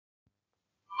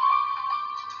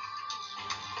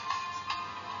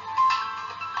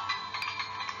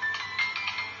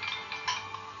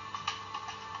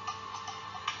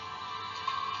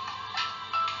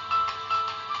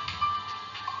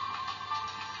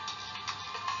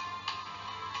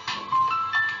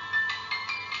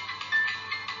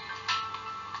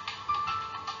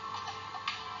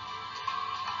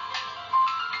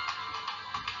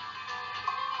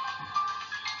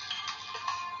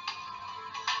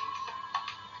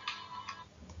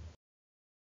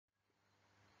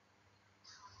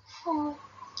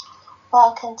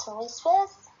Welcome to Whispers.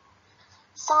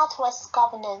 Southwest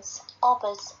Governance,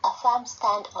 Obas, Affirm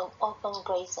stand on open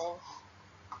grazing.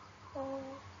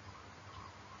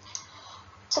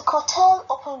 To curtail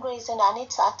open grazing and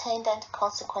its attendant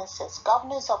consequences,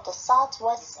 governors of the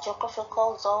Southwest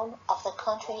geographical zone of the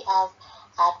country have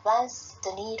advanced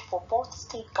the need for both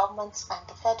state governments and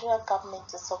the federal government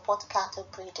to support cattle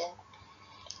breeding.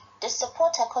 The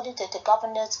support, according to the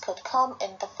governors, could come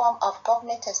in the form of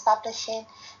government establishing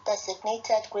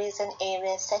designated grazing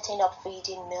areas, setting up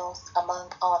feeding mills,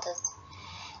 among others.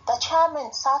 The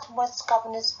chairman, Southwest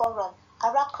Governors Forum,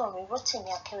 Arakunrin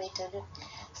Rotimi Akeredolu,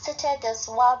 stated this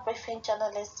while briefing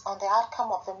journalists on the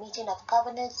outcome of the meeting of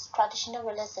governors, traditional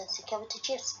rulers, and security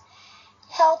chiefs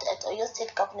held at Oyo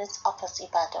State Governor's Office,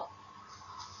 Ibadan.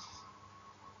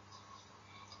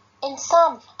 In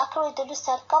sum, Akeredolu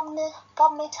said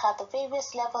government at the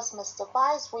various levels must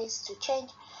devise ways to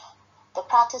change the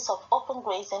practice of open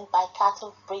grazing by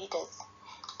cattle breeders.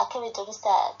 Akeredolu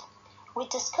said, "We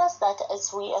discussed that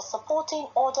as we are supporting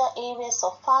other areas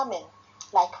of farming,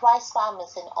 like rice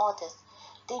farmers and others,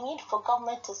 the need for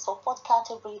government to support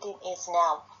cattle breeding is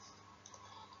now.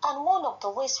 And one of the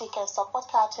ways we can support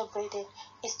cattle breeding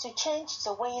is to change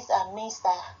the ways and means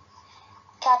that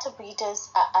cattle breeders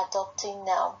are adopting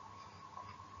now.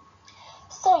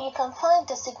 So you can find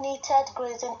designated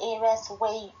grazing areas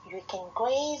where you can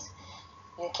graze,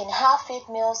 you can have feed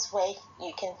mills where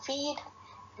you can feed,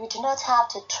 you do not have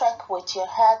to trek with your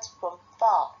herds from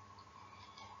far.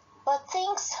 But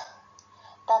things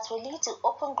that will lead to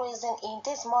open grazing in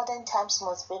these modern times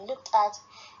must be looked at,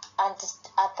 and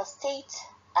at the state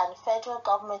and federal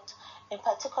government in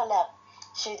particular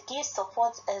should give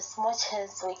support as much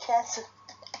as we can to."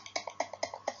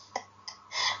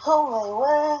 Oh my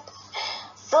word.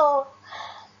 So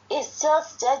it's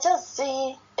just they're just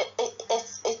saying they're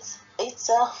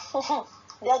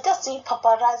just doing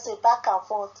paparazzi back and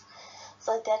forth.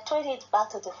 So they're throwing it back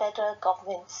to the federal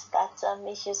government that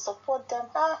we should support them.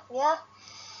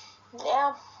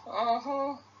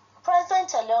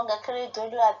 President along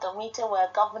Akeredolu at the meeting were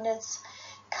governors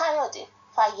Kayode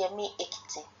Fayemi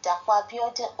Ekiti, Dapo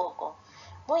Abiodun Ogun,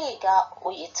 Boyega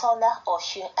Oyetola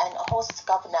Osun, and host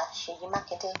governor Seyi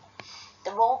Makinde.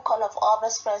 The roll call of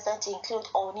Obas present include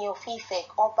Ooni of Ife,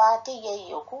 Oba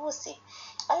Adeyeye Ogunwusi,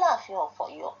 Aláàfin of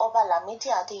Ọ̀yọ́, Oba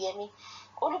Lamidi Adeyemi,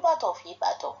 Olúbàdàn of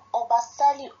Ìbàdàn, Oba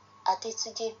Saliu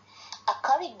Adétúnjì,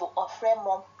 Akarigbo of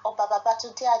Remo, Oba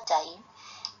Babatunde Ajayi,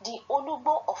 the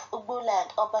Olugbo of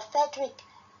Ugboland, Oba Frederick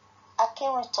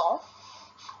Akinrintan,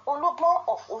 Olúgbọ́n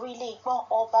of Orílẹ̀-Ìgbọ́n,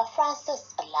 Oba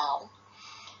Francis Alao.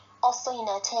 Also in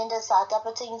attendance are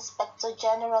Deputy Inspector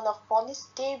General of Police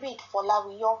David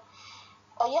Folawiyo,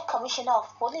 Oyo Commissioner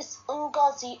of Police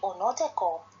Ngozi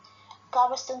Onodeko,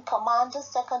 Garrison Commander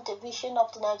 2nd Division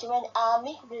of the Nigerian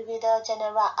Army Brigadier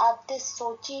General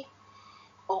Adesoji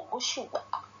Ogushuba,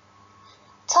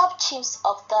 top chiefs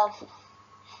of the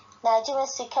Nigerian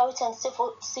Security and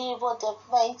Civil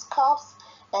Defense Corps,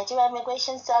 Nigerian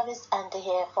Immigration Service, and the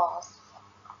Air Force.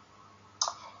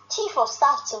 Chief of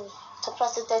Staff to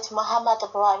President Muhammad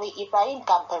Buhari Ibrahim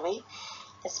Gambari,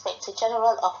 Inspector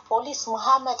General of Police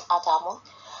Muhammad Adamu,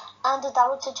 and the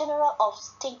Director General of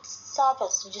State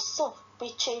Service Yusuf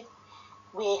Bichi,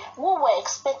 who were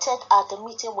expected at the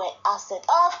meeting, were asked,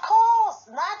 of course,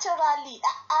 naturally,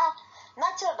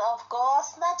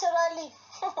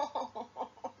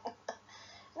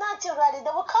 naturally,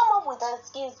 they will come up with an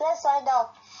excuse. Let's find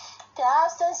out. Their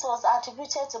absence was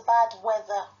attributed to bad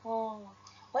weather,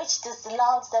 which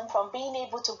disallowed them from being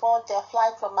able to board their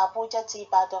flight from Abuja to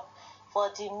Ibadan for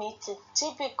the meeting.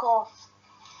 Typical.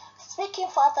 Speaking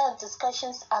further on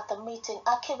discussions at the meeting,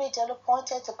 Akeredolu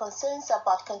pointed to concerns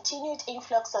about continued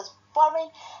influx of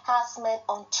foreign herdsmen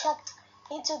unchecked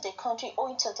into the country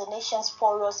owing to the nation's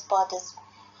porous borders,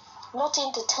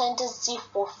 noting the tendency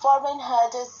for foreign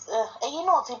herders.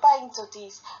 They buy into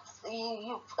this.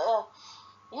 You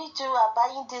two are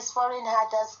buying this foreign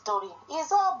herder story.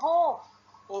 It's all bull.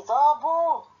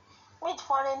 With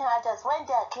foreign herders, when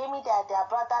they are claiming they are their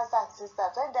brothers and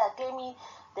sisters, when they are claiming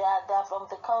they are from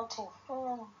the country,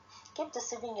 keep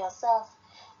deceiving yourself.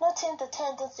 Noting the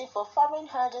tendency for foreign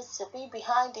herders to be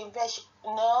behind invasion,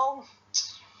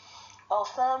 of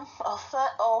firms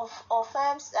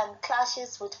and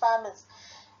clashes with farmers.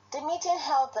 The meeting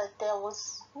held that there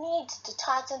was need to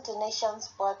tighten the nation's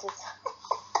borders.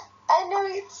 I know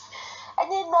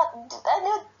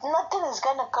nothing is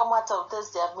gonna come out of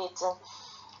this their meeting.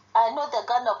 I know they're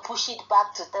gonna push it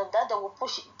back to them. Then they will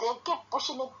push it. They keep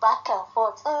pushing it back and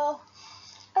forth.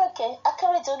 Okay.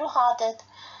 Akeredolu added,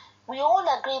 "We all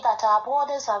agree that our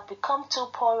borders have become too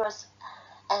porous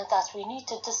and that we need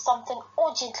to do something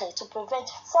urgently to prevent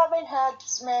foreign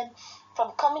herdsmen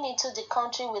from coming into the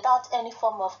country without any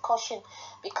form of caution,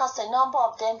 because a number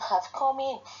of them have come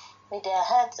in with their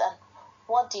herds, and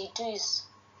what they do is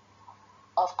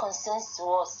of concern to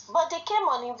us. But they came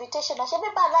on invitation.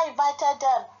 Ashebibala invited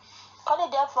them,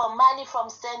 calling them from Mali, from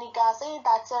Senegal, saying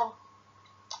that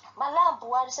Malam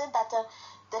Buhari saying that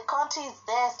the country is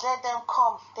theirs, let them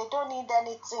come. They don't need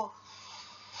anything.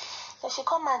 They should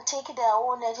come and take their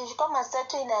own. They should come and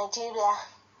settle in Nigeria.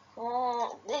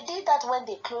 They did that when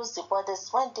they closed the borders,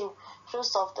 when they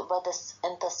closed off the borders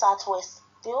in the southwest.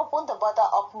 They opened the border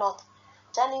up north,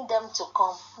 telling them to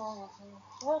come.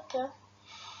 Okay.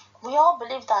 We all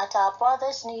believe that our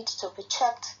borders need to be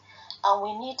checked, and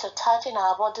we need to tighten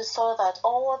our borders so that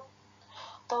all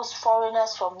those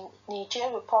foreigners from Niger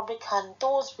Republic and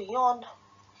those beyond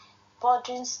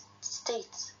bordering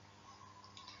states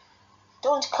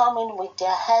don't come in with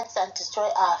their heads and destroy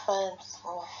our farms.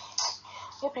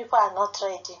 You people are not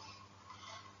ready.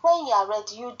 When you are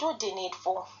ready, you do the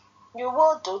needful. You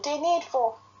will do the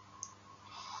needful.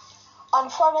 On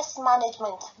forest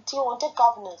management, the Owuye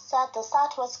governors said the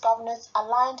Southwest governors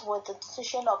aligned with the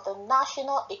decision of the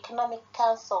National Economic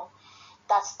Council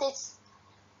that states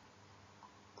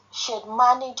should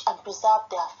manage and preserve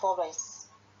their forests.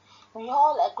 We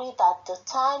all agree that the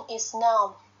time is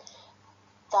now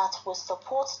that we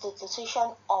support the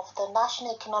decision of the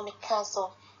National Economic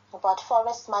Council about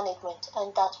forest management,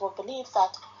 and that we believe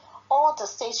that all the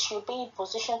states should be in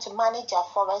position to manage their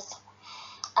forests,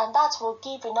 and that will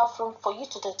give enough room for you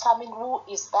to determine who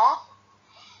is there,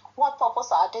 what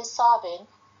purpose are they serving,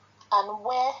 and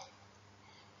where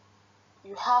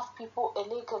you have people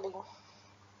illegally.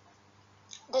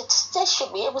 The state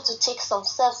should be able to take some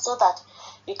steps so that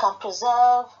you can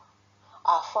preserve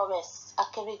our forests.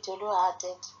 Akeredolu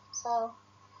added. So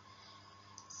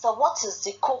what is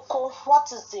the cocoa?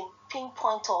 What is the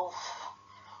pinpoint of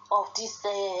this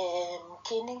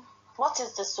killing? What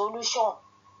is the solution?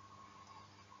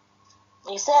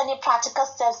 Is there any practical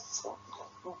steps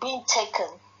being taken?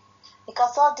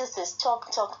 Because all this is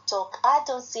talk. I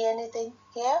don't see anything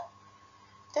here.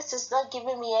 This is not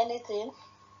giving me anything.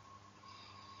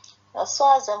 As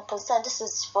far as I'm concerned, this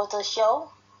is for the show.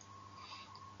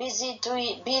 Busy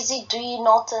doing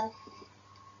nothing.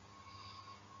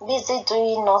 Busy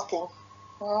doing nothing.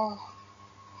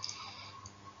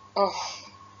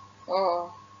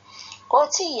 Go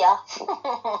to ya.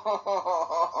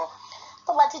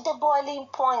 About the boiling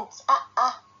point.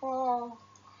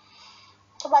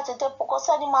 About the because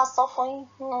animal suffering.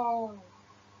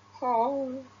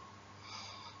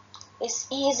 It's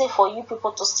easy for you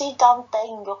people to sit down there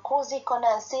in your cozy corner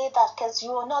and say that because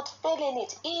you are not feeling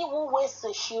it. He who wears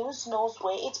the shoes knows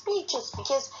where it pitches,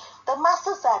 because the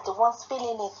masses are the ones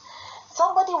feeling it.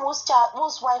 Somebody whose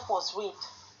wife was raped,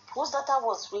 whose daughter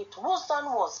was raped, whose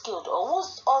son was killed, or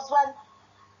whose husband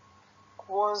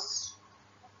was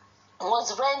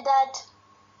rendered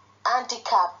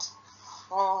handicapped.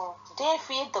 They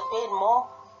feel the pain more.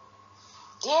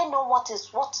 They know what is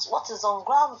on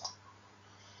ground.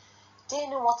 They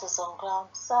know what is on ground.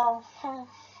 So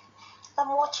I'm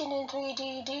watching in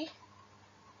 3D.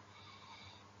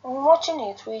 I'm watching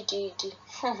in 3D.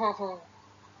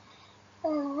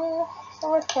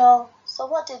 Okay. So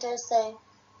what did they say?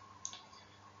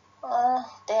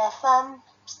 They affirm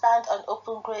stand on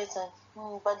open grazing,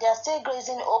 but they are still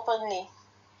grazing openly.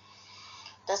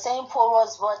 The same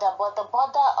porous border, but the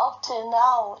border up till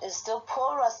now is still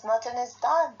porous. Nothing is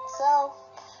done. So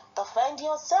defend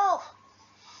yourself.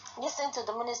 Listen to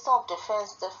the Minister of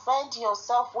Defense. Defend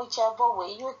yourself whichever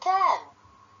way you can.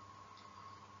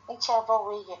 Whichever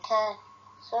way you can.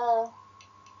 So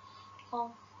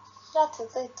that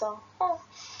is it.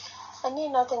 I knew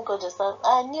nothing good is done.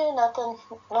 I knew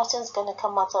nothing's gonna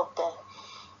come out of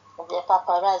the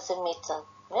paparazzi meeting.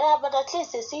 Yeah, but at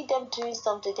least they see them doing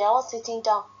something. They are all sitting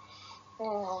down.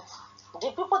 The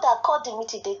people that called the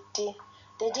meeting,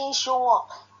 they didn't show up.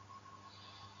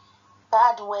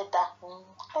 Bad weather.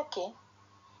 Okay.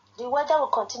 The weather will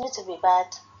continue to be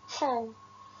bad.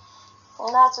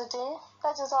 Now today,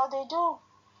 that is all they do.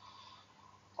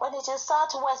 When it is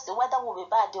southwest, the weather will be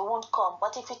bad. They won't come.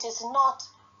 But if it is not,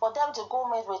 for them to go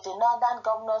meet with the Northern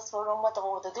Governors Forum,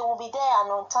 whatever, they will be there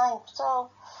and on time. So,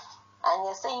 and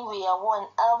you're saying we are one.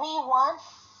 Are we one?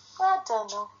 I don't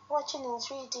know. Watching in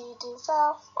 3D.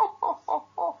 So,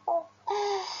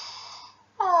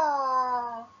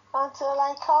 until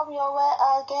I come your way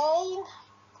again.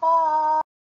 Bye.